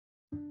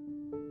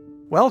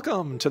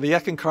Welcome to the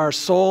Eckankar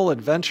Soul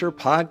Adventure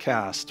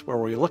Podcast, where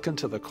we look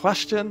into the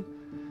question,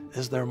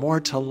 is there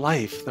more to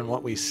life than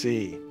what we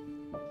see?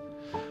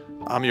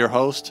 I'm your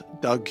host,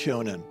 Doug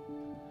Kunin.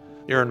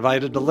 You're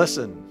invited to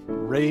listen,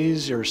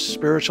 raise your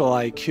spiritual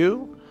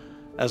IQ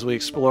as we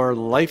explore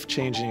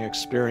life-changing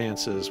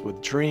experiences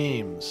with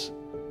dreams,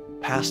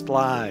 past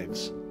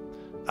lives,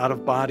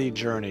 out-of-body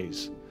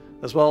journeys,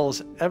 as well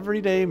as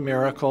everyday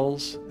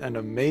miracles and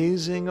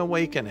amazing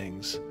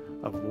awakenings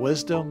of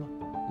wisdom,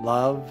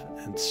 love,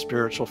 and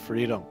spiritual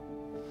freedom.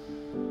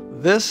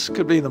 This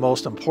could be the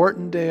most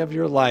important day of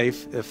your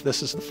life if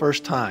this is the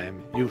first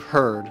time you've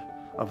heard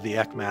of the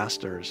ECK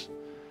Masters.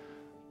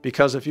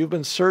 Because if you've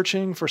been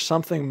searching for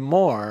something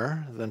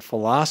more than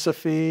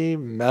philosophy,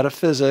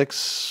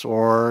 metaphysics,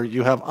 or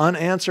you have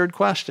unanswered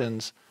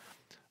questions,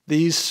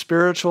 these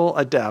spiritual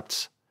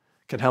adepts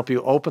can help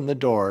you open the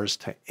doors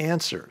to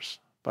answers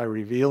by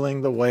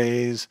revealing the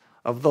ways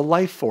of the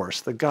life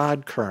force, the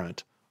God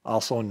current,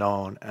 also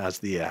known as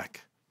the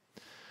ECK.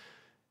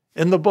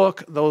 In the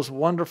book, Those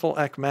Wonderful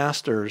ECK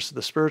Masters,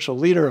 the spiritual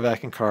leader of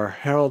Eckankar,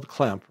 Harold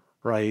Klemp,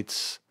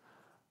 writes,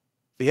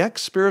 "The ECK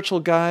spiritual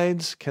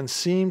guides can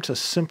seem to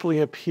simply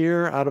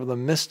appear out of the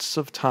mists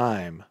of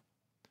time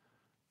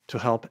to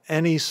help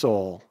any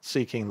soul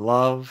seeking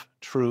love,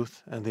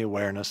 truth, and the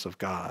awareness of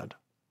God.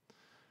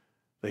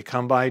 They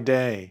come by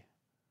day,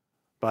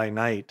 by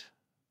night,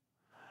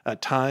 at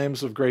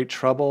times of great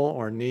trouble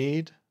or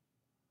need,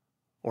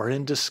 or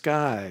in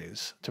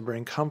disguise to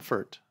bring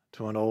comfort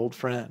to an old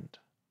friend,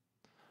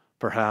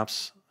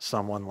 perhaps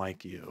someone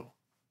like you."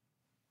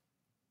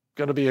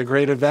 Going to be a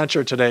great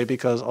adventure today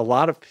because a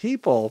lot of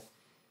people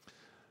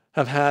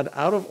have had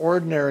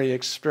out-of-ordinary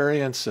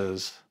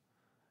experiences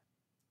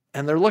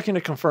and they're looking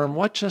to confirm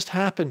what just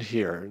happened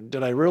here.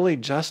 Did I really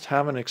just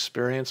have an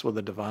experience with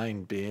a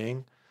divine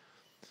being?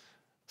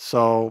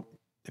 So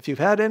if you've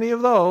had any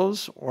of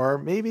those, or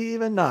maybe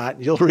even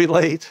not, you'll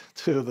relate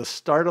to the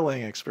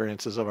startling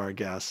experiences of our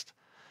guest.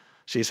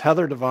 She's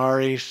Heather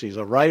Davari. She's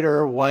a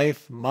writer,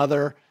 wife,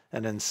 mother,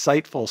 an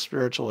insightful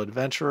spiritual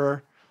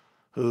adventurer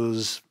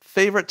whose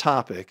favorite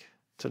topic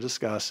to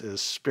discuss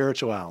is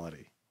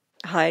spirituality.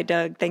 Hi,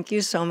 Doug. Thank you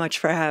so much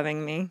for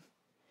having me.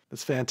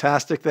 It's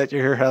fantastic that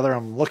you're here, Heather.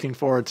 I'm looking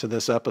forward to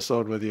this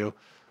episode with you.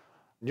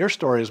 Your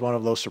story is one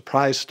of those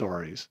surprise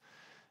stories,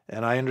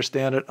 and I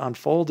understand it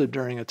unfolded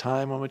during a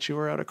time in which you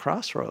were at a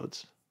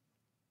crossroads.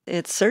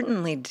 It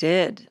certainly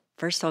did.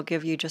 First, I'll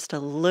give you just a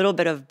little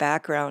bit of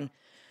background.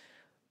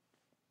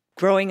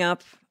 Growing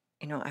up,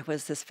 I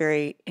was this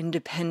very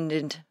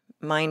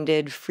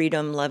independent-minded,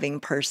 freedom-loving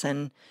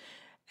person,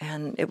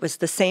 and it was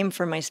the same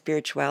for my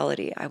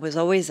spirituality. I was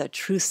always a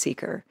truth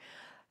seeker.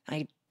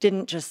 I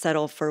didn't just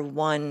settle for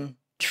one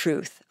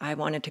truth. I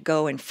wanted to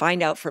go and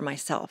find out for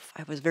myself.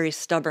 I was very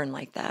stubborn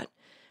like that.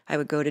 I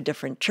would go to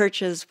different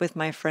churches with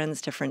my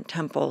friends, different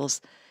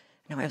temples.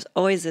 I was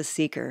always a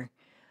seeker.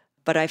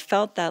 But I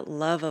felt that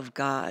love of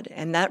God,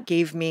 and that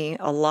gave me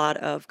a lot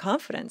of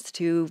confidence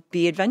to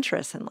be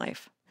adventurous in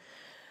life.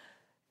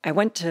 I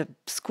went to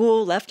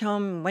school, left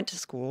home, went to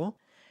school.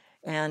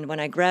 And when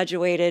I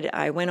graduated,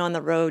 I went on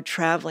the road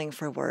traveling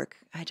for work.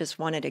 I just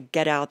wanted to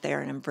get out there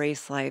and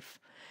embrace life.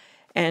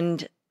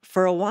 And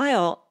for a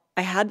while,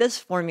 I had this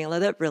formula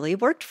that really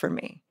worked for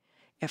me.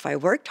 If I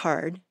worked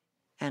hard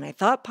and I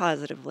thought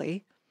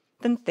positively,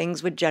 then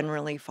things would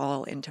generally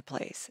fall into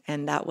place.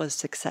 And that was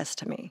success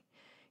to me.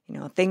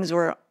 Things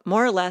were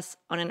more or less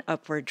on an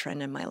upward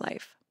trend in my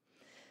life.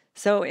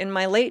 So in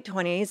my late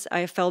 20s,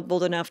 I felt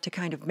bold enough to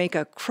kind of make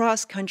a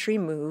cross-country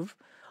move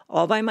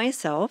all by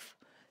myself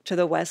to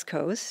the West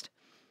Coast.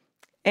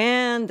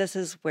 And this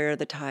is where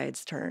the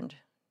tides turned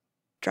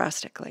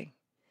drastically.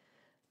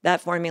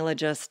 That formula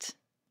just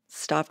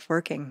stopped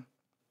working.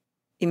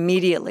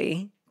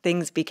 Immediately,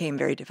 things became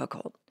very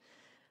difficult.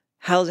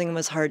 Housing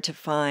was hard to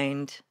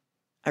find.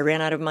 I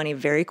ran out of money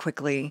very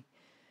quickly.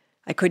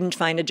 I couldn't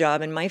find a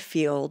job in my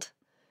field.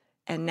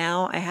 And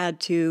now I had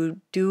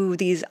to do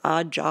these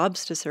odd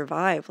jobs to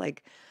survive,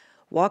 like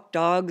walk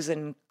dogs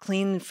and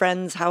clean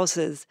friends'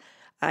 houses.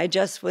 I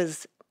just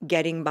was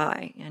getting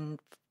by. And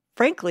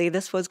frankly,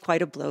 this was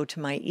quite a blow to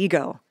my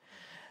ego.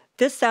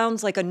 This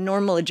sounds like a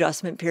normal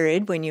adjustment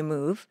period when you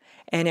move,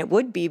 and it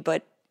would be,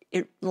 but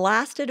it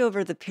lasted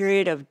over the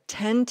period of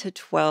 10 to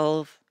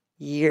 12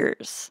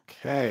 years.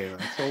 Okay,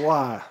 that's a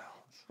while.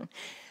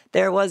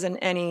 There wasn't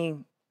any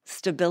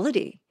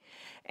stability.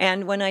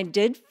 And when I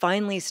did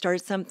finally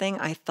start something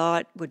I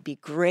thought would be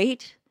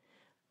great,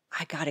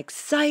 I got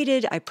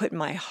excited. I put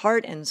my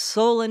heart and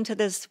soul into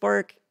this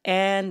work,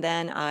 and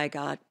then I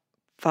got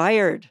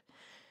fired.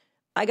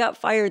 I got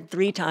fired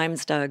 3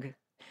 times, Doug.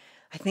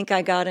 I think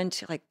I got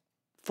into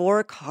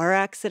 4 car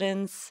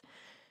accidents.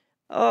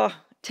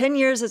 10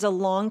 years is a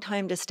long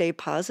time to stay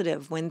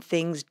positive when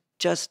things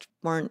just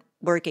weren't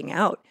working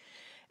out.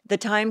 The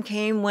time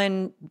came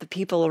when the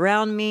people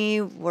around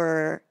me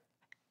were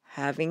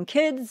having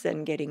kids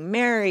and getting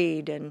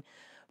married and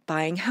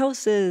buying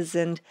houses,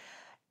 and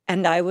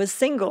I was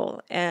single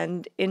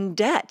and in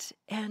debt.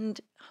 And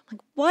I'm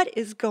like, what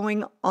is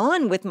going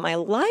on with my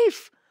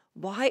life?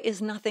 why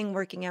is nothing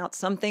working out?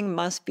 Something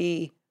must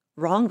be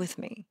wrong with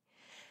me.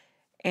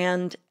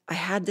 And I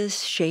had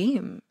this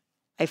shame.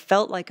 I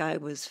felt like I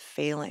was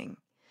failing.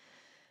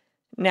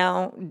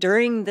 Now,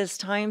 during this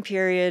time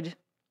period,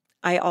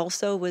 I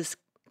also was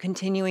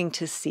continuing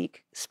to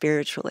seek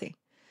spiritually.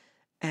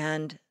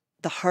 And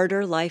the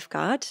harder life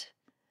got,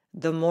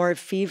 the more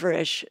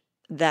feverish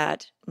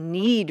that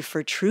need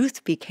for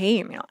truth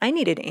became. I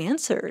needed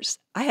answers.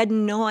 I had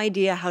no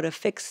idea how to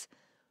fix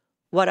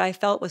what I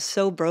felt was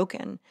so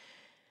broken.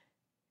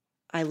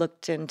 I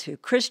looked into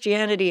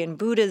Christianity and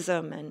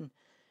Buddhism and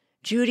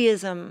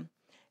Judaism,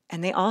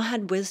 and they all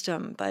had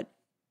wisdom, but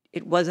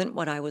it wasn't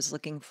what I was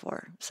looking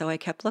for. So I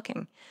kept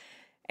looking.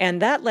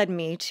 And that led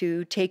me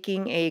to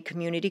taking a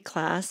community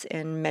class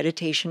in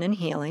meditation and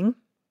healing.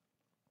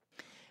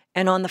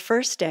 And on the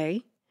first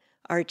day,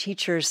 our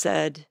teacher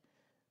said,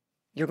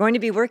 "You're going to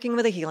be working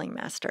with a healing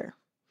master."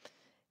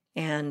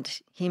 And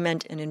he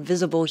meant an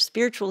invisible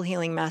spiritual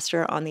healing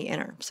master on the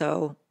inner.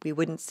 So we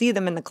wouldn't see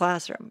them in the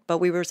classroom, but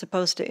we were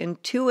supposed to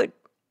intuit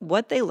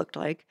what they looked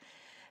like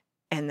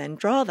and then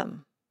draw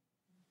them.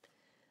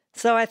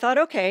 So I thought,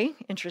 okay,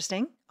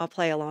 interesting. I'll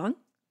play along.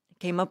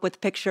 Came up with a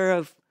picture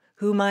of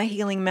who my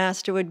healing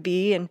master would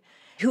be, and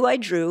who I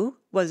drew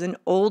was an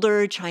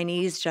older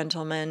Chinese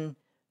gentleman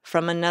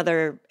from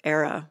another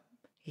era.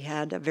 He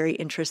had a very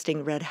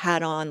interesting red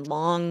hat on,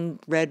 long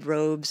red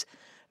robes,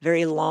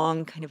 very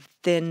long, kind of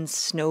thin,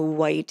 snow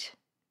white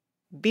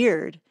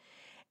beard.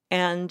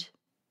 And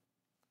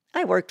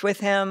I worked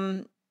with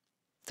him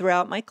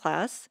throughout my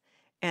class.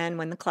 And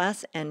when the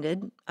class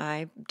ended,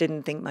 I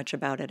didn't think much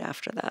about it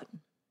after that.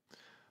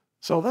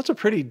 So that's a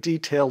pretty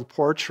detailed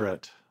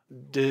portrait.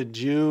 Did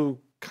you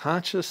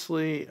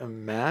consciously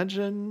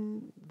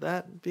imagine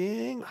that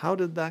being? How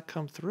did that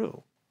come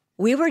through?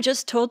 We were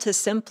just told to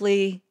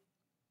simply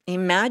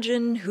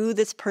imagine who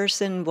this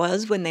person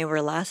was when they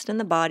were last in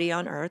the body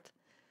on earth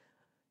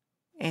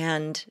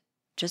and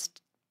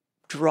just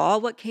draw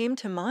what came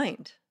to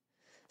mind.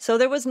 So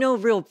there was no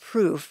real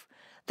proof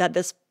that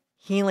this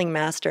healing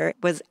master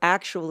was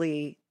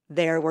actually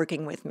there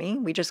working with me.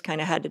 We just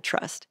kind of had to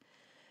trust.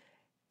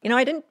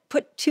 I didn't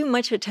put too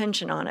much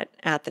attention on it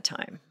at the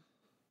time.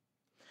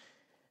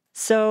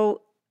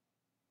 So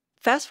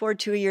fast forward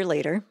to a year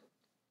later,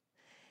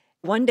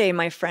 one day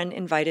my friend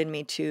invited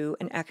me to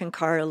an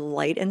Eckankar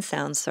light and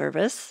sound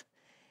service,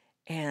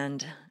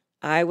 and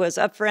I was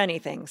up for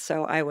anything,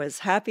 so I was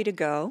happy to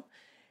go.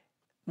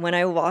 When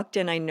I walked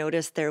in, I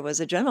noticed there was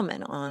a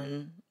gentleman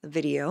on the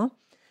video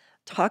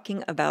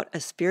talking about a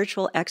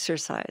spiritual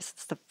exercise.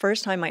 It's the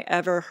first time I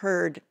ever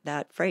heard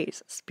that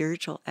phrase,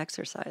 spiritual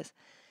exercise.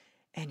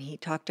 And he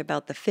talked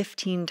about the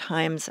 15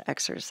 times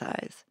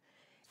exercise.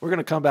 We're going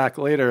to come back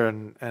later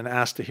and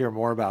ask to hear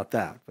more about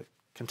that, but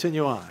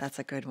continue on. That's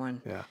a good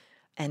one. Yeah.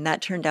 And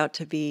that turned out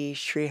to be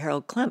Sri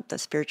Harold Klemp, the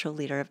spiritual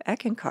leader of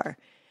Eckankar.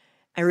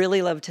 I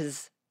really loved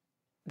his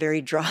very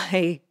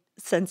dry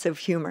sense of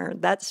humor.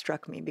 That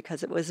struck me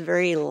because it was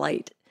very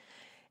light.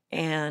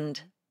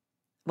 And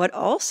what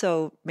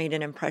also made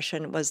an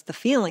impression was the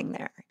feeling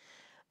there.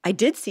 I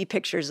did see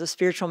pictures of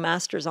spiritual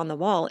masters on the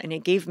wall, and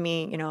it gave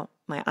me,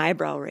 my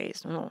eyebrow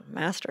raised. Oh,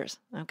 masters.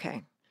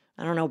 Okay.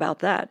 I don't know about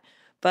that.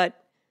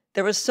 But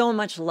there was so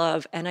much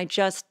love, and I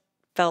just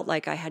felt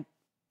like I had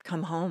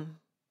come home.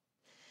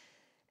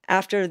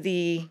 After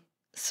the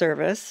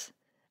service,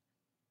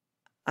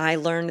 I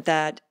learned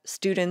that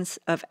students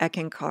of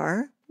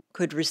Eckankar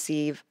could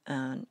receive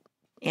an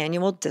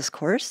annual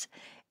discourse,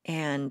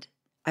 and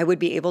I would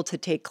be able to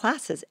take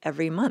classes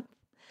every month.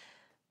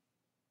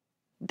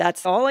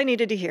 That's all I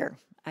needed to hear.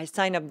 I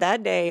signed up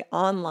that day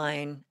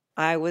online.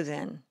 I was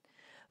in.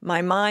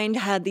 My mind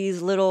had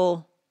these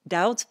little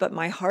doubts, but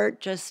my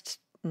heart just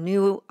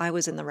knew I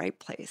was in the right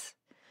place.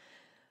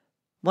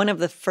 One of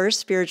the first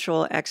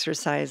spiritual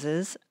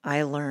exercises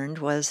I learned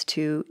was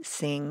to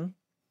sing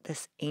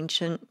this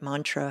ancient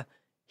mantra,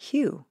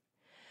 Hugh.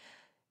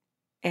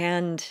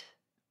 And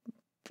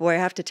boy, I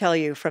have to tell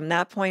you, from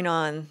that point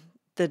on,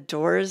 the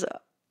doors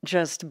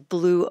just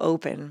blew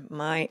open.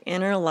 My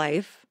inner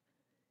life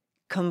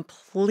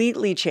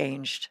completely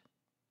changed.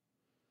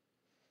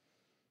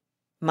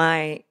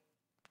 My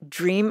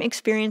dream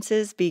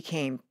experiences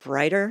became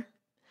brighter.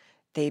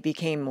 They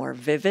became more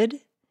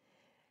vivid.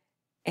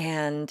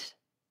 And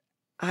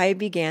I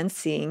began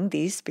seeing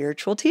these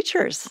spiritual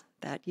teachers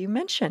that you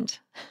mentioned.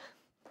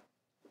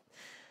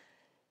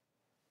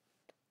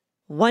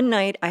 One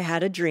night I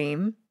had a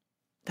dream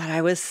that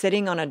I was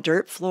sitting on a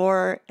dirt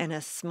floor in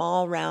a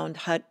small round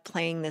hut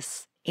playing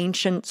this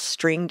ancient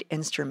stringed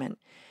instrument.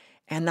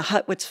 And the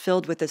hut was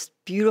filled with this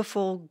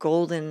beautiful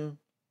golden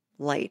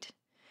light.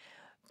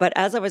 But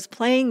as I was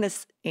playing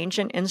this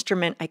ancient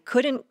instrument, I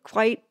couldn't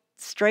quite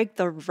strike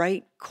the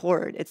right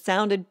chord. It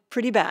sounded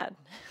pretty bad.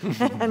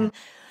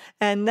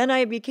 And then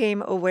I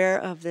became aware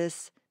of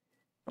this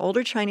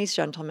older Chinese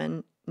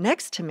gentleman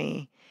next to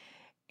me.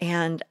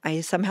 And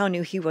I somehow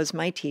knew he was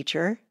my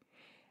teacher.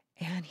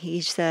 And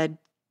he said,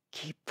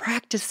 "Keep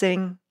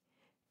practicing."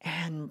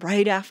 And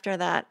right after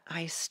that,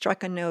 I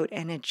struck a note,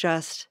 and it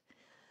just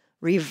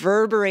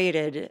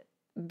reverberated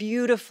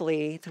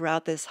beautifully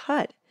throughout this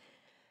hut.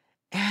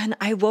 And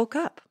I woke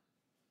up.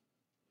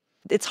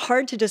 It's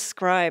hard to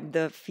describe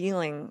the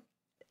feeling.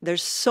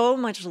 There's so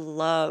much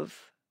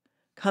love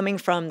coming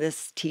from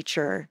this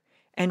teacher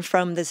and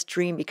from this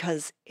dream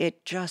because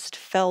it just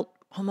felt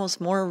almost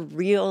more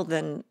real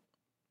than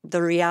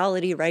the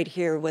reality right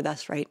here with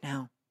us right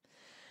now.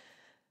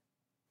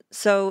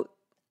 So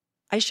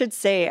I should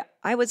say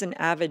I was an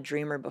avid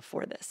dreamer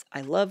before this.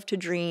 I loved to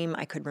dream.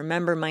 I could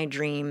remember my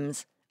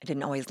dreams. I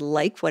didn't always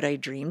like what I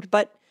dreamed,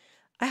 but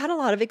I had a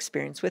lot of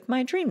experience with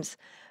my dreams.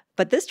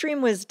 But this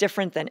dream was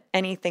different than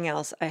anything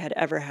else I had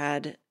ever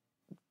had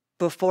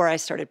before I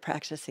started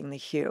practicing the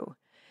hue.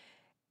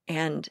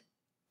 And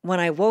when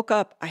I woke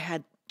up, I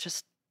had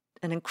just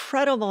an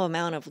incredible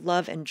amount of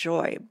love and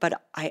joy,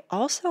 but I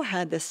also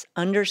had this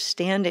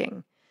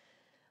understanding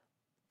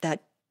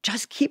that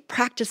just keep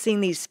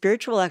practicing these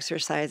spiritual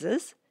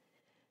exercises,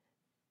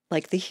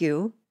 like the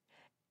hue,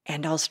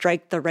 and I'll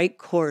strike the right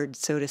chord,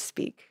 so to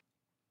speak.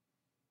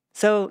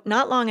 So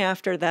not long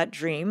after that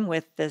dream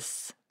with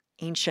this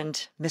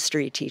ancient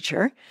mystery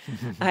teacher,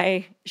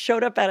 I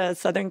showed up at a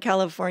Southern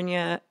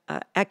California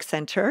ECK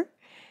Center.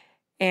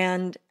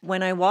 And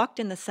when I walked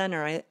in the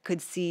center, I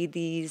could see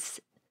these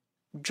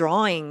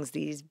drawings,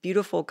 these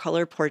beautiful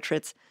color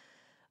portraits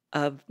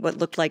of what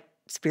looked like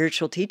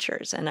spiritual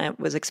teachers. And it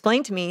was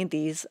explained to me,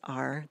 these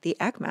are the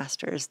ECK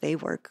Masters. They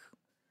work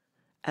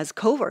as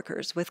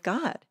co-workers with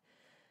God.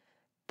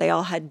 They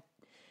all had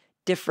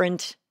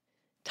different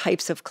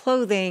types of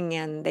clothing,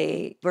 and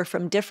they were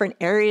from different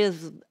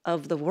areas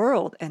of the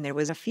world. And there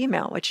was a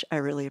female, which I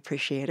really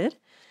appreciated.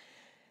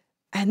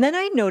 And then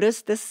I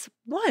noticed this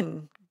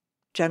one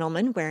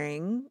gentleman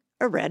wearing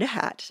a red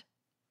hat.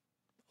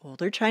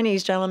 Older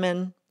Chinese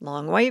gentleman,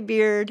 long white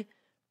beard,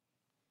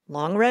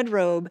 long red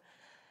robe.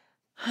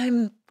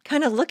 I'm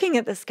kind of looking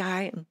at this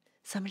guy, and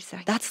somebody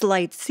said, "That's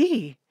Lai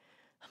Tsi."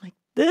 I'm like,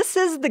 this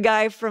is the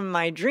guy from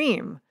my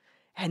dream.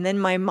 And then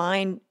my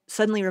mind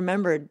suddenly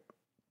remembered,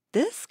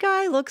 this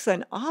guy looks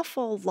an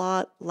awful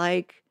lot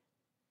like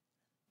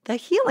the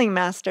healing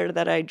master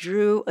that I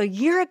drew a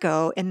year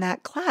ago in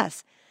that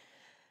class.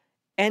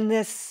 And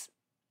this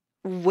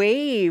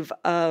wave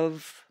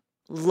of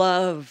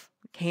love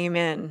came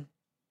in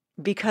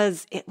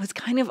because it was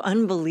kind of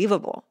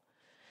unbelievable.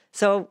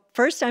 So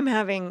first I'm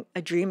having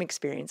a dream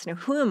experience. Now,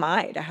 who am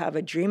I to have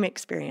a dream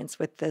experience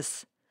with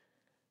this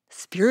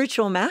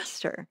spiritual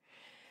master?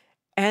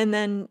 And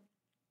then,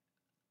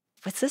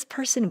 was this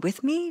person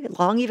with me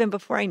long even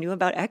before I knew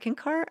about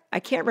Eckankar?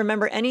 I can't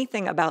remember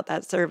anything about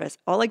that service.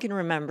 All I can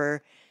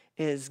remember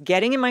is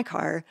getting in my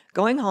car,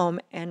 going home,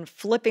 and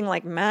flipping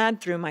like mad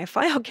through my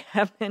file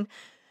cabinet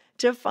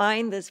to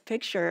find this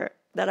picture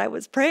that I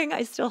was praying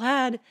I still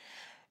had.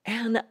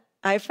 And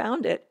I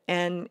found it,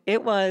 and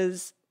it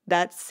was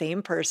that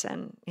same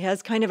person. He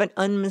has kind of an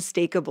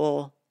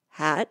unmistakable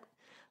hat.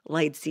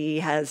 Lai Tsi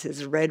has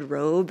his red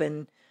robe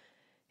and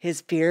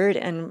his beard,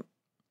 and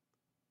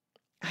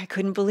I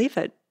couldn't believe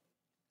it.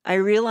 I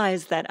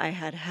realized that I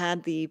had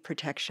had the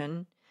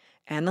protection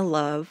and the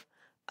love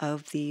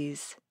of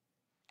these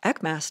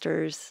ECK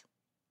Masters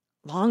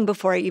long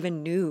before I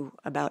even knew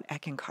about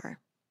Eckankar.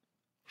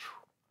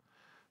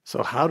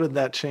 So how did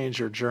that change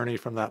your journey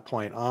from that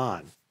point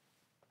on?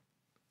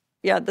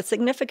 Yeah, the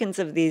significance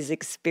of these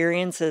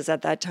experiences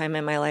at that time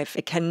in my life,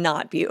 it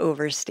cannot be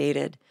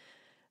overstated.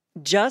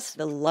 Just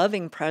the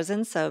loving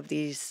presence of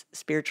these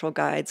spiritual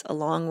guides,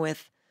 along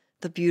with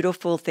the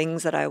beautiful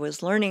things that I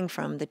was learning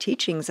from the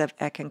teachings of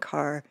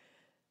Eckankar,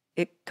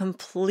 it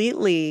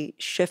completely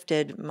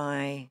shifted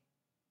my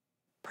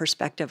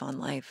perspective on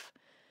life.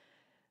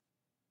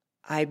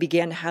 I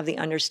began to have the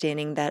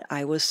understanding that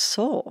I was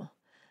soul,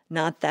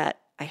 not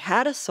that I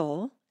had a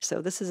soul.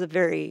 So this is a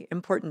very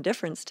important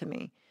difference to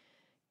me.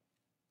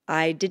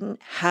 I didn't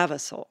have a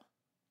soul.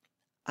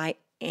 I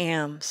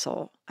am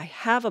soul. I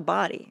have a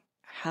body.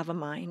 I have a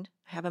mind.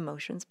 I have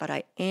emotions, but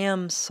I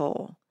am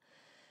soul.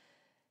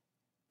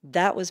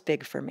 That was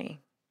big for me.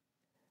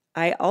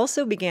 I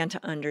also began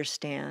to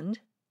understand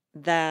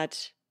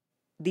that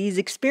these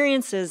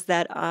experiences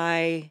that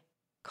I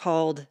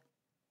called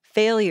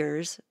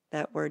failures,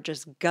 that were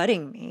just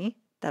gutting me,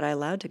 that I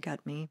allowed to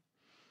gut me,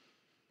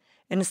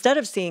 and instead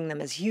of seeing them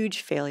as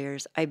huge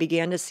failures, I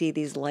began to see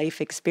these life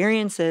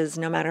experiences,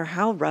 no matter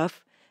how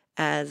rough,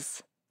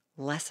 as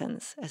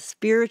lessons, as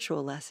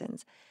spiritual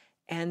lessons.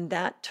 And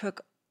that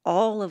took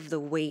all of the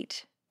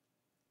weight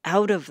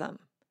out of them.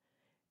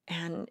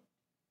 And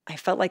I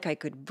felt like I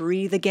could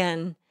breathe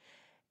again.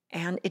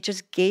 And it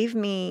just gave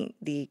me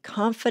the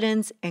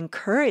confidence and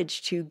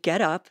courage to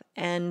get up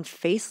and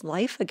face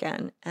life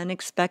again and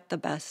expect the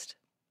best.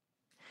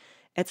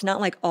 It's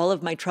not like all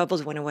of my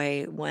troubles went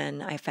away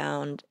when I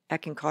found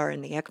Eckankar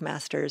and the ECK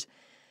Masters.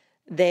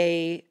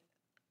 They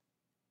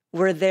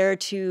were there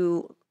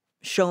to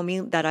show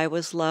me that I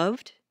was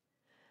loved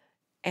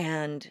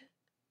and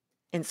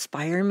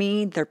inspire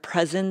me. Their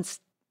presence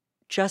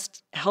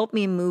just helped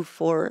me move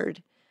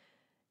forward.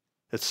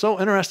 It's so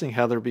interesting,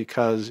 Heather,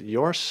 because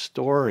your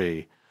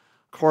story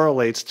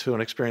correlates to an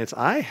experience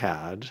I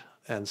had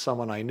and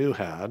someone I knew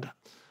had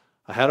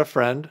I had a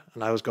friend,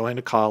 and I was going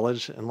to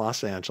college in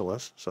Los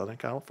Angeles, Southern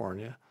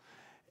California.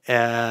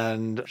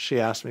 And she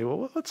asked me,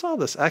 well, what's all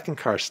this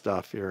Eckankar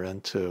stuff you're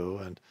into?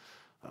 And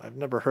I've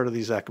never heard of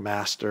these ECK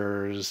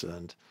Masters.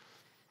 And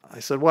I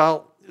said,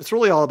 well, it's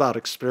really all about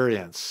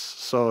experience.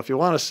 So if you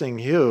want to sing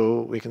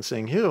Hugh, we can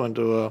sing Hugh and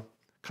do a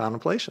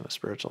contemplation, a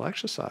spiritual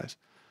exercise.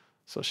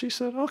 So she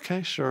said,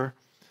 okay, sure.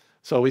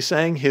 So we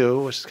sang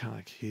Hugh, which is kind of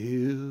like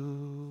Hugh,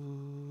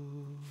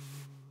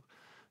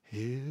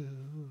 Hugh.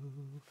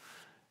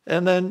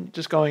 And then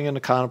just going into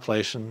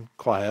contemplation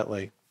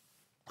quietly.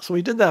 So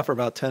we did that for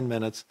about 10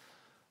 minutes.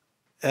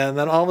 And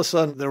then all of a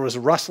sudden there was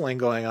rustling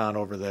going on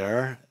over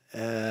there.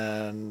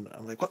 And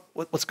I'm like,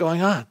 what's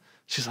going on?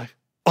 She's like,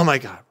 oh my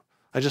God,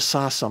 I just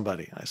saw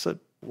somebody. I said,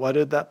 what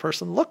did that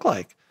person look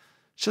like?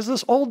 She says,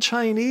 this old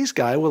Chinese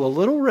guy with a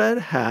little red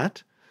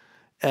hat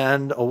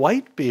and a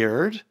white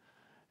beard.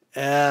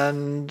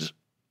 And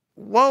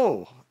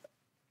whoa.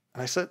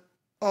 And I said,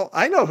 oh,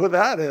 I know who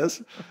that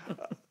is.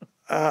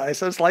 I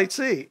said, it's Lai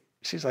Tsi.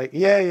 She's like,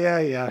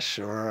 yeah,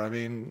 sure. I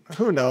mean,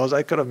 who knows?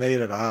 I could have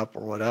made it up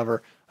or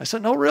whatever. I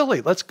said, no,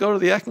 really, let's go to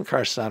the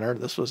Eckankar Center.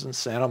 This was in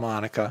Santa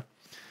Monica.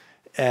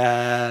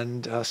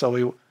 And so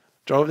we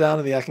drove down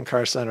to the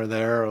Eckankar Center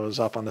there. It was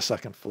up on the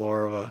second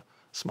floor of a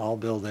small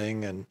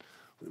building. And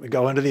we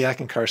go into the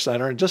Eckankar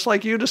Center. And just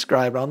like you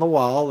described, on the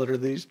wall, there are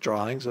these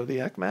drawings of the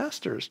ECK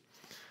Masters.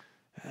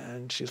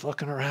 And she's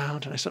looking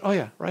around. And I said, oh,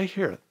 yeah, right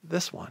here,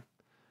 this one.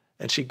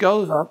 And she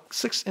goes up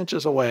 6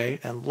 inches away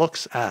and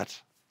looks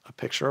at a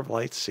picture of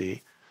Lai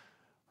Tsi.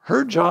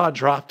 Her jaw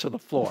dropped to the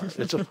floor.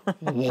 It's a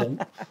whoa.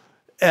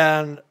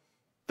 And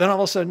then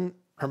all of a sudden,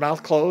 her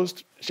mouth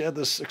closed. She had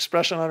this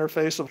expression on her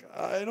face of,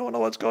 I don't know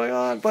what's going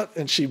on.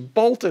 And she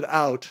bolted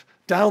out,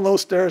 down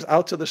those stairs,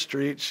 out to the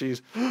street.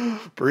 She's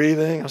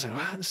breathing. I was like,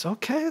 well, it's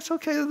okay.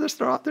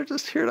 They're out there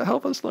just here to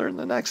help us learn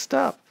the next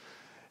step.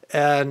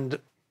 And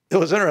it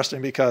was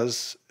interesting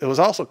because it was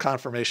also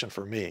confirmation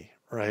for me,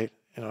 right?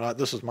 You know,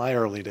 this was my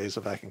early days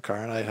of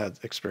Eckankar, and I had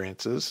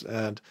experiences.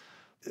 And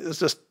it was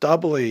just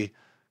doubly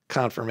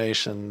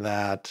confirmation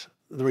that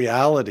the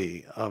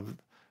reality of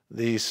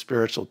these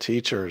spiritual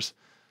teachers,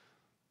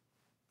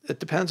 it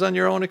depends on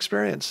your own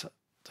experience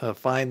to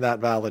find that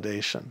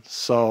validation.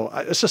 So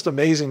it's just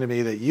amazing to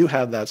me that you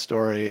had that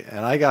story,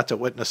 and I got to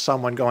witness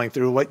someone going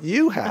through what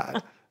you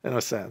had, in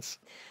a sense.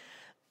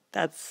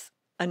 That's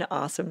an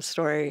awesome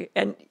story.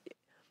 And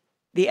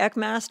the ECK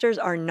Masters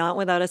are not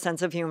without a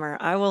sense of humor.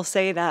 I will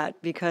say that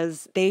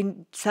because they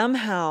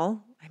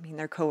somehow, I mean,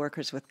 they're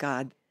co-workers with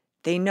God.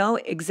 They know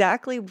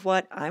exactly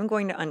what I'm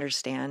going to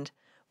understand,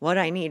 what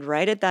I need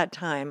right at that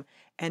time.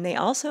 And they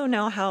also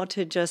know how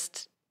to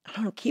just,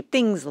 keep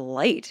things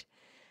light.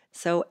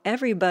 So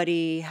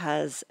everybody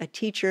has a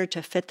teacher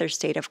to fit their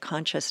state of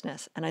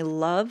consciousness. And I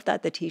love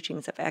that the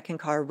teachings of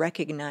Eckankar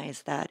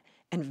recognize that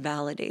and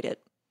validate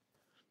it.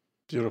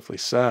 Beautifully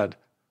said.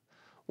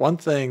 One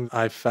thing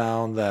I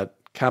found that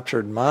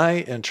captured my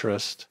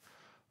interest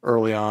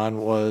early on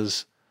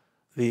was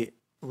the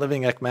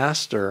living ECK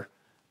Master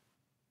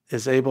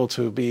is able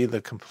to be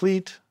the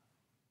complete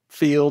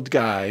field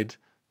guide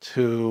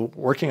to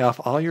working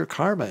off all your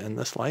karma in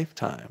this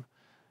lifetime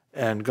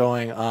and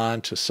going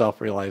on to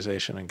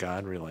self-realization and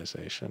God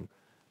realization.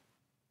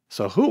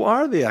 So who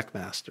are the ECK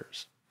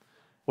Masters?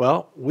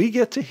 Well, we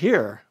get to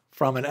hear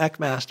from an ECK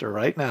Master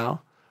right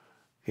now.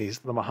 He's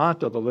the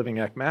Mahanta, the living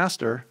ECK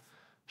Master,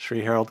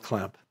 Sri Harold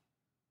Klemp.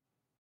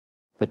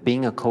 But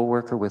being a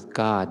co-worker with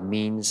God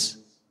means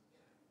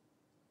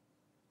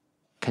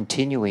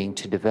continuing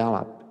to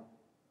develop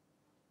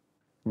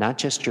not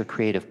just your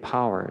creative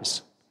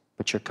powers,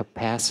 but your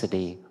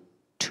capacity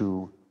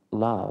to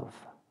love.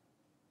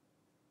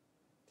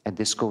 And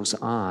this goes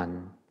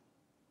on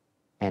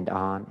and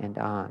on and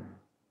on.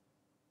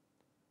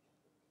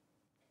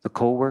 The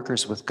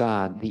co-workers with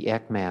God, the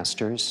ECK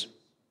Masters,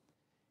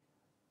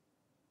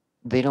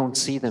 they don't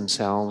see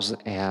themselves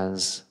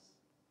as,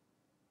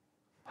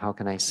 how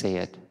can I say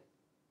it,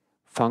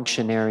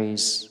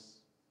 functionaries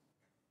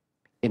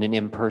in an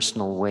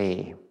impersonal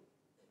way.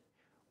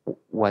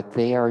 What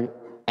they are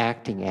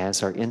acting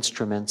as are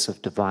instruments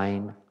of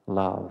divine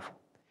love.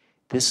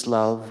 This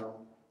love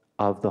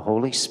of the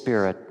Holy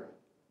Spirit,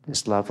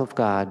 this love of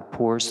God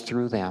pours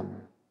through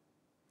them,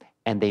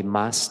 and they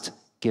must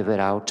give it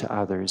out to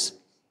others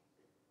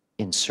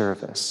in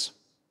service.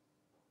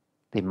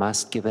 They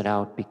must give it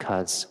out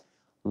because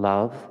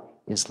love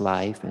is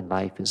life and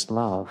life is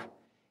love.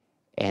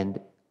 And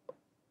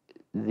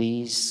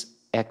these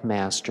ECK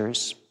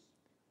Masters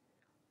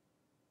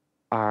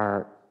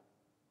are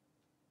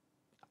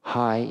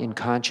high in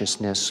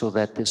consciousness so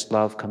that this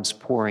love comes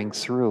pouring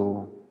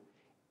through,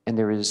 and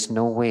there is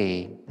no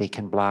way they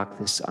can block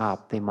this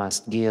up. They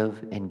must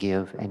give and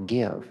give and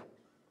give.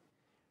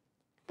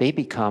 They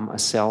become a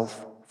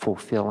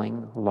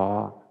self-fulfilling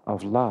law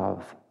of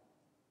love.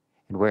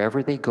 And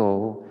wherever they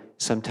go,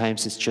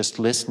 sometimes it's just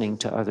listening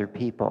to other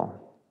people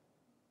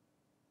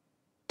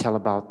tell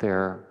about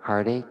their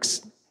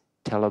heartaches,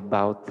 tell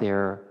about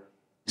their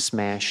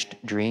smashed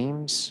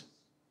dreams,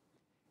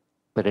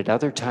 But at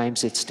other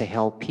times, it's to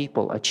help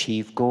people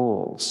achieve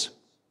goals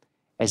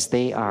as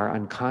they are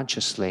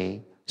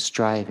unconsciously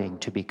striving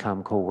to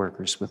become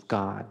co-workers with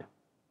God.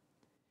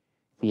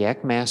 The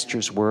ECK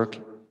Masters work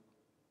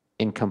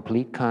in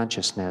complete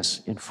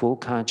consciousness, in full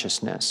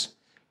consciousness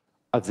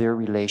of their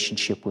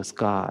relationship with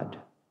God.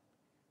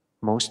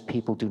 Most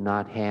people do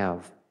not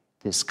have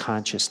this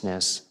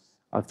consciousness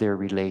of their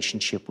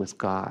relationship with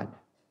God.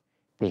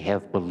 They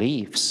have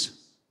beliefs,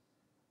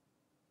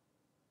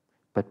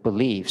 but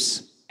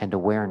beliefs and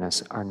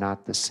awareness are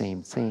not the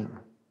same thing.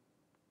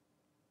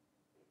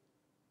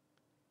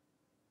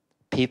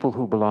 People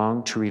who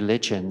belong to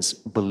religions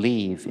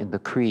believe in the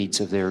creeds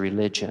of their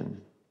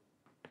religion.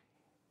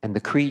 And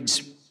the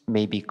creeds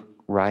may be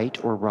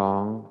right or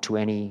wrong to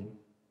any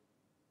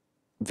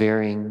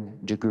varying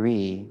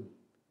degree,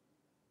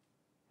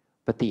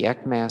 but the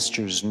ECK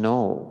Masters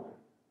know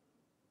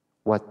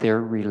what their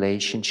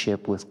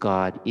relationship with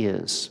God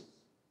is.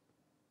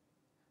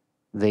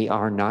 They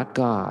are not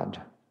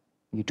God.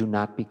 You do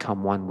not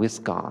become one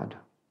with God,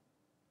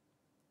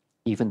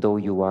 even though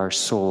you are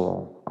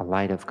soul, a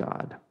light of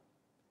God.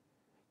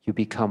 You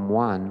become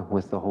one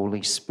with the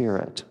Holy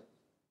Spirit.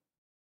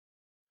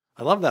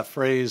 I love that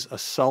phrase, a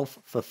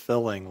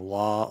self-fulfilling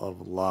law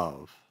of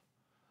love.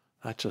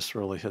 That just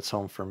really hits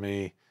home for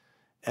me.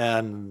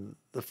 And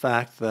the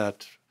fact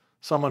that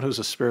someone who's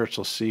a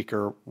spiritual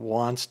seeker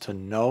wants to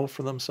know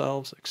for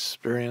themselves,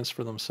 experience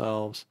for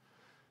themselves,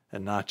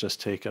 and not just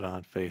take it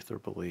on faith or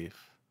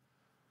belief.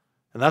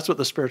 And that's what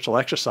the spiritual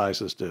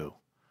exercises do.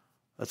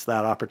 That's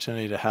that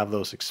opportunity to have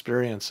those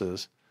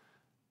experiences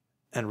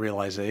and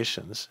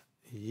realizations.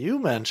 You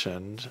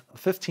mentioned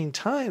 15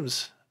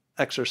 times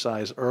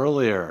exercise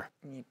earlier.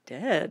 You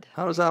did.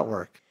 How does that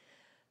work?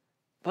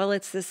 Well,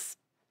 it's this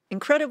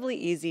incredibly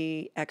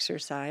easy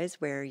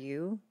exercise where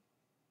you,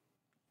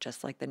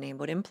 just like the name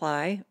would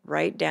imply,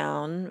 write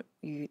down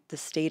the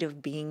state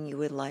of being you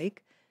would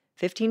like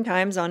 15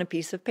 times on a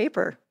piece of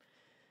paper.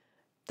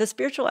 The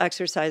spiritual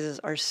exercises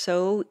are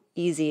so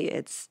easy,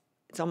 it's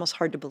almost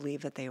hard to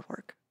believe that they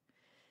work.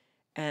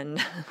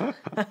 And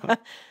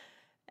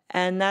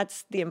and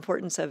that's the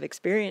importance of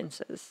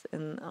experiences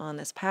on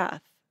this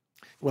path.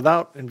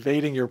 Without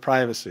invading your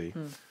privacy,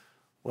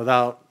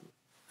 without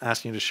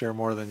asking you to share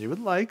more than you would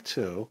like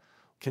to,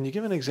 can you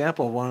give an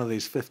example of one of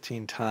these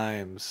 15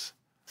 times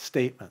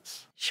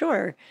statements?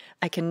 Sure.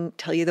 I can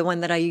tell you the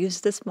one that I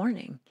used this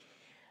morning.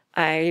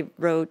 I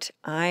wrote,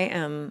 I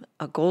am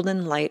a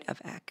golden light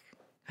of Eck.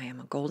 I am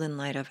a golden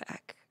light of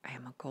Eck. I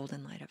am a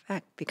golden light of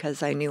Eck,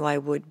 because I knew I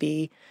would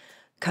be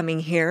coming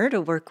here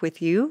to work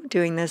with you,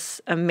 doing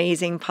this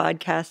amazing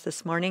podcast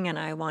this morning, and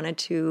I wanted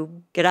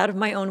to get out of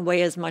my own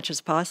way as much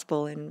as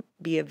possible and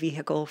be a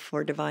vehicle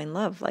for divine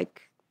love,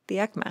 like the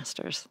ECK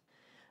Masters.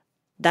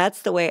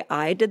 That's the way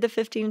I did the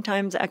 15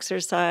 times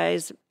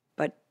exercise,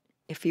 but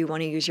if you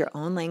want to use your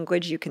own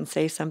language, you can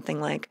say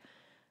something like,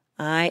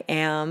 I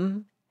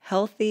am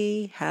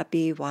healthy,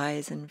 happy,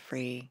 wise, and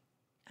free.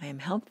 I am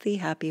healthy,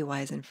 happy,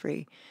 wise, and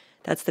free.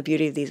 That's the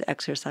beauty of these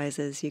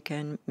exercises. You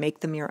can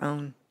make them your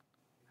own.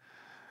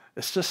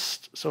 It's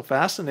just so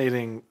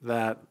fascinating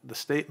that the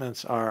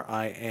statements are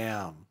I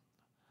am,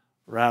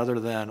 rather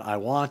than I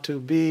want to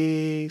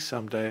be,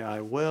 someday I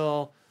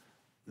will.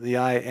 The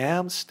I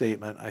am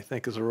statement, I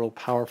think, is a real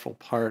powerful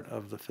part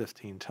of the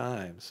 15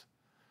 times,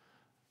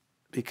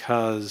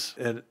 because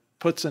it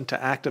puts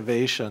into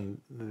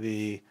activation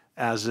the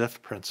as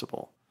if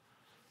principle.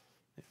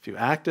 If you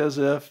act as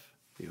if,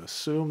 you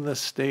assume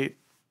this state,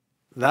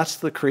 that's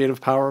the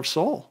creative power of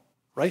soul,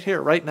 right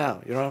here, right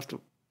now. You don't have to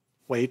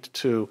wait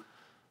to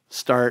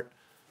start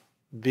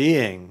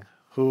being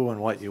who and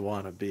what you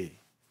want to be.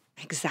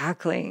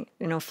 Exactly.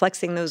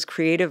 Flexing those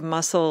creative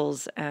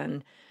muscles.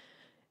 And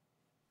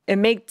it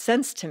made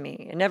sense to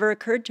me. It never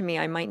occurred to me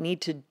I might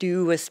need to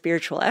do a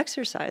spiritual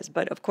exercise.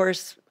 But of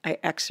course, I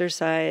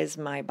exercise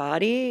my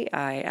body.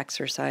 I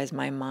exercise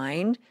my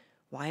mind.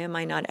 Why am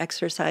I not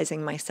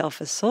exercising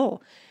myself as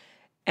soul?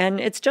 And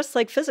it's just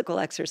like physical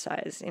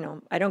exercise.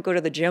 I don't go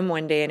to the gym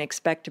one day and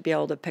expect to be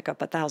able to pick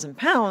up 1,000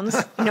 pounds,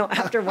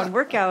 after one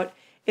workout.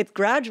 It's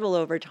gradual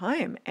over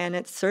time. And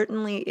it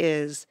certainly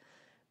is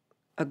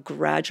a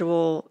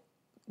gradual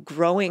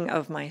growing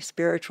of my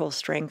spiritual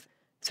strength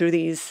through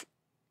these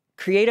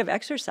creative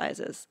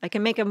exercises. I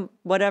can make them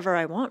whatever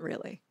I want,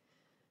 really.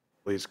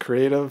 It's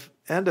creative,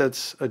 and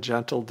it's a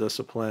gentle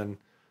discipline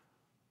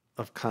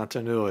of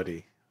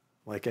continuity,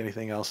 like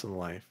anything else in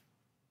life.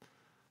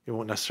 You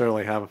won't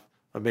necessarily have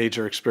a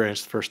major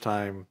experience the first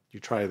time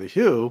you try the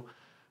hue.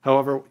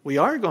 However, we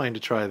are going to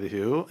try the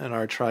hue in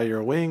our Try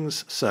Your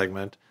Wings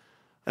segment,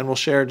 and we'll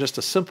share just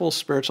a simple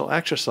spiritual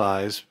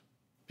exercise,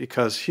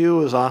 because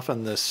hue is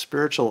often this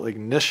spiritual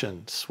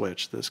ignition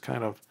switch, this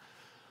kind of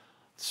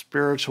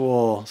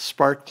spiritual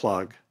spark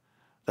plug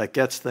that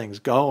gets things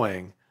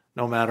going,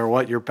 no matter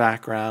what your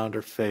background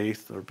or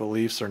faith or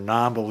beliefs or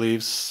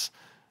non-beliefs,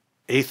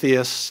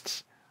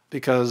 atheists,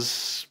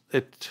 because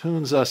it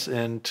tunes us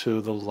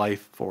into the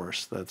life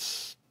force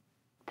that's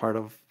part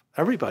of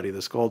everybody,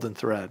 this golden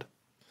thread.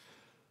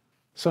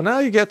 So now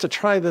you get to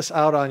try this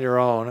out on your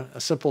own,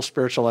 a simple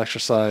spiritual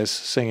exercise,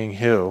 singing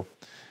Hugh.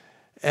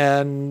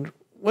 And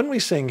when we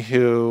sing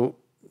Hugh,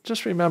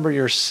 just remember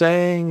you're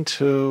saying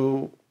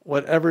to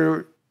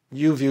whatever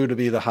you view to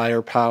be the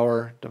higher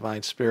power,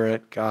 divine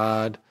spirit,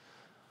 God,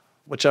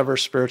 whichever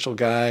spiritual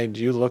guide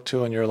you look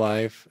to in your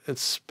life,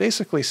 it's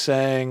basically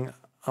saying,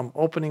 I'm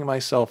opening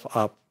myself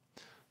up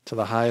to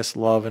the highest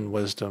love and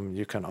wisdom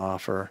you can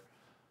offer.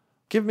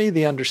 Give me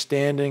the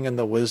understanding and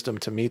the wisdom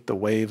to meet the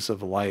waves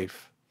of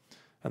life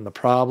and the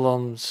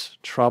problems,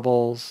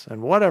 troubles,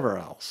 and whatever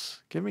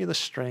else. Give me the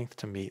strength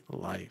to meet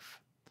life.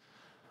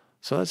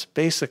 So that's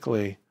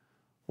basically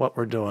what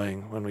we're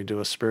doing when we do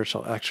a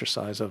spiritual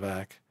exercise of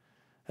ECK.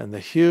 And the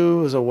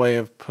Hugh is a way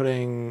of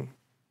putting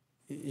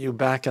you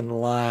back in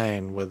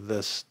line with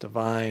this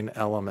divine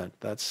element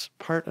that's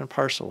part and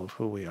parcel of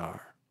who we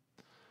are.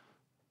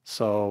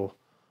 So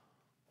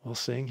we'll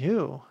sing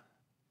Hugh.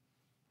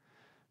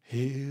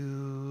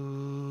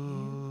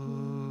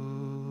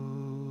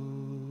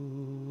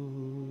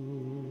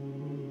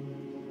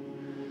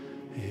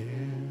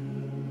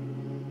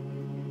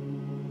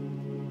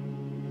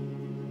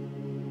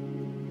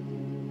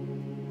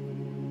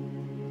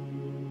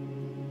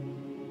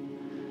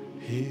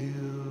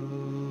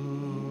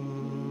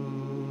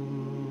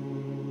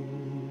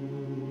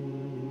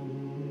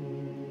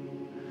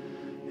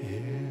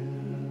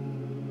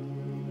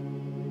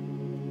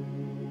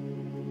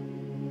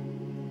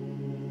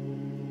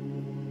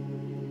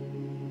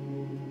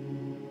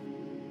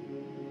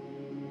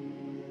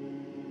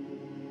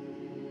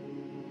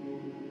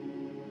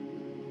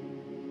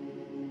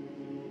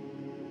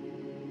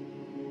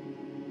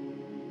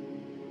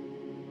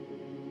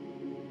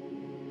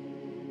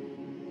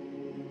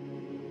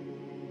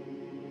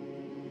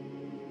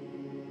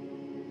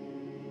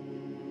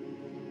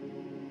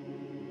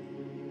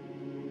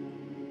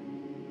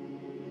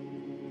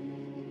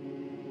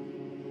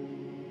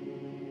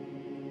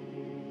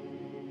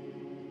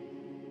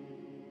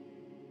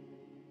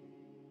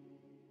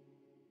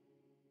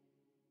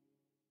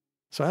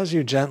 So as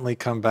you gently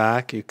come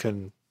back, you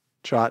can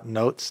jot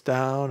notes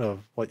down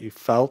of what you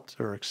felt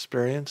or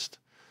experienced.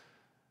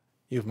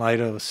 You might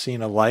have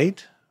seen a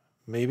light.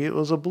 Maybe it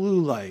was a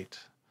blue light.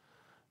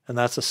 And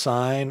that's a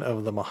sign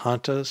of the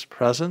Mahanta's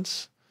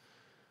presence.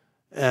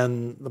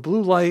 And the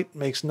blue light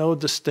makes no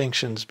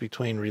distinctions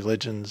between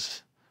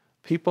religions.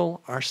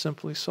 People are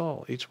simply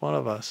soul, each one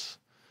of us.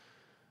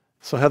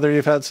 So Heather,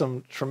 you've had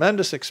some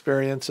tremendous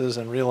experiences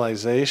and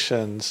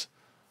realizations.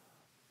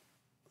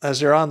 As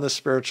you're on this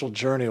spiritual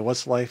journey,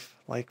 what's life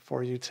like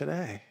for you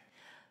today?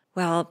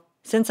 Well,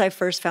 since I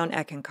first found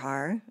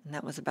Eckankar, and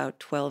that was about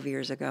 12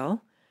 years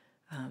ago,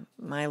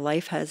 my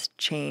life has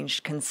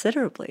changed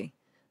considerably.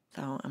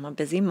 So I'm a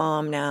busy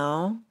mom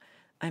now.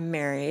 I'm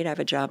married. I have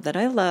a job that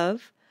I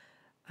love.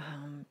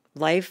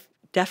 Life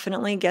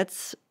definitely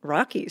gets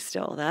rocky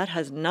still. That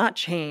has not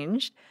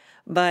changed.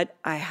 But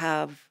I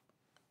have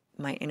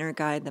my inner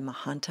guide, the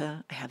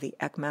Mahanta. I have the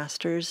ECK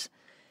Masters.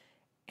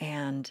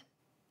 And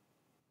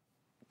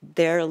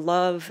their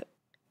love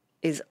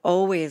is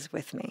always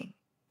with me.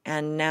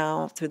 And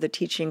now through the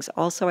teachings,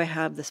 also I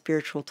have the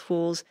spiritual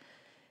tools.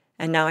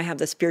 And now I have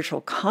the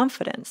spiritual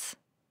confidence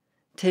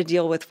to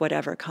deal with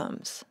whatever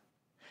comes.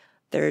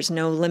 There's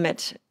no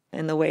limit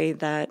in the way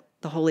that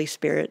the Holy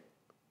Spirit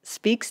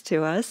speaks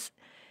to us.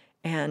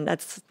 And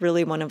that's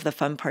really one of the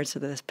fun parts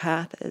of this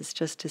path, is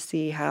just to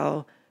see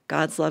how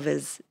God's love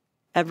is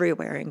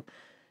everywhere. And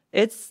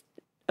it's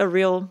a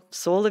real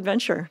soul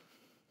adventure.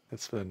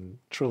 It's been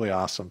truly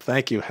awesome.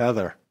 Thank you,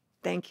 Heather.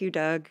 Thank you,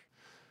 Doug.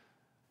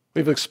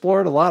 We've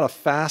explored a lot of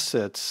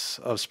facets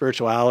of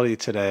spirituality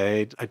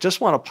today. I just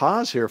want to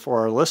pause here for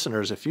our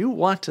listeners. If you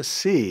want to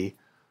see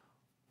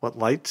what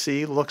Lai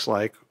Tsi looks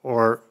like,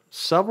 or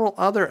several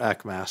other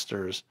ECK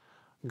Masters,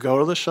 go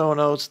to the show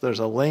notes. There's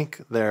a link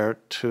there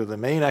to the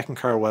main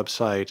Eckankar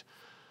website,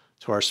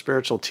 to our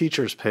spiritual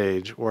teachers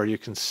page, where you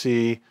can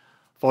see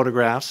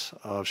photographs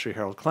of Sri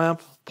Harold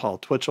Klemp, Paul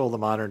Twitchell, the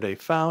modern day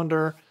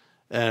founder,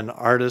 and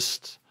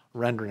artist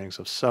renderings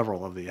of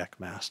several of the ECK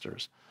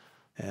Masters.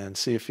 And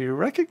see if you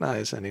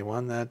recognize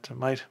anyone that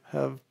might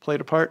have played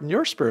a part in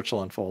your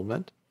spiritual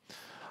unfoldment.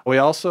 We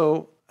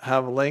also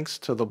have links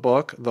to the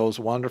book, Those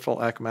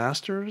Wonderful ECK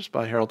Masters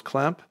by Harold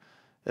Klemp.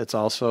 It's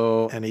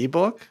also an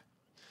ebook.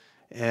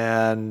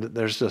 And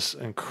there's just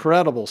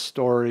incredible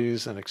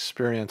stories and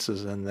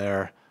experiences in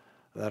there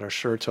that are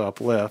sure to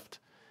uplift.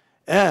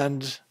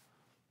 And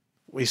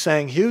we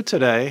sang Hugh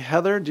today.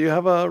 Heather, do you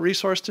have a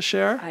resource to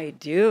share? I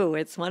do.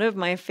 It's one of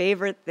my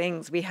favorite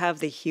things. We have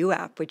the Hugh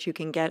app, which you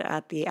can get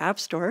at the App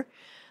Store.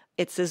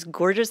 It's this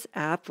gorgeous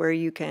app where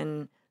you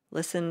can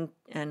listen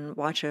and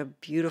watch a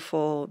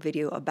beautiful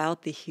video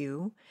about the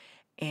Hugh.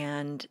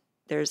 And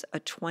there's a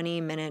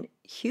 20-minute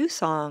Hugh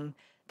song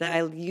that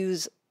I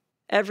use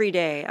every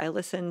day. I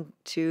listen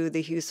to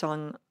the Hugh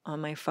song on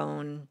my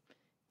phone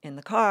in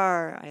the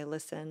car. I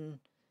listen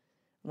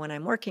when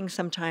I'm working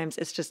sometimes.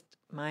 It's just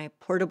my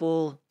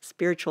portable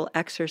spiritual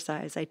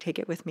exercise. I take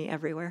it with me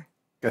everywhere.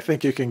 I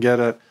think you can get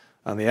it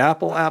on the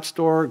Apple App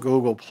Store,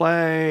 Google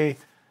Play,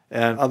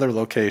 and other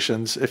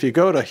locations. If you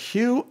go to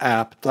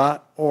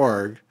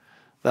huapp.org,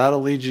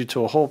 that'll lead you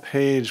to a whole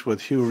page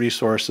with Hue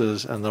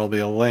resources, and there'll be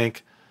a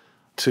link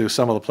to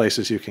some of the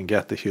places you can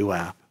get the Hue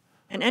app.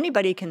 And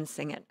anybody can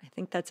sing it. I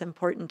think that's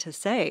important to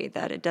say,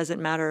 that it doesn't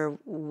matter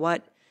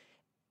what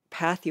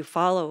path you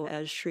follow.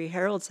 As Sri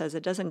Harold says,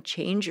 it doesn't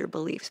change your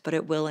beliefs, but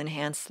it will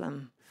enhance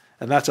them.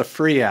 And that's a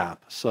free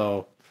app,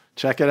 so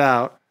check it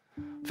out.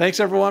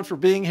 Thanks, everyone, for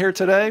being here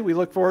today. We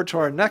look forward to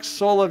our next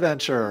soul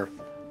adventure.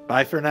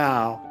 Bye for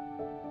now.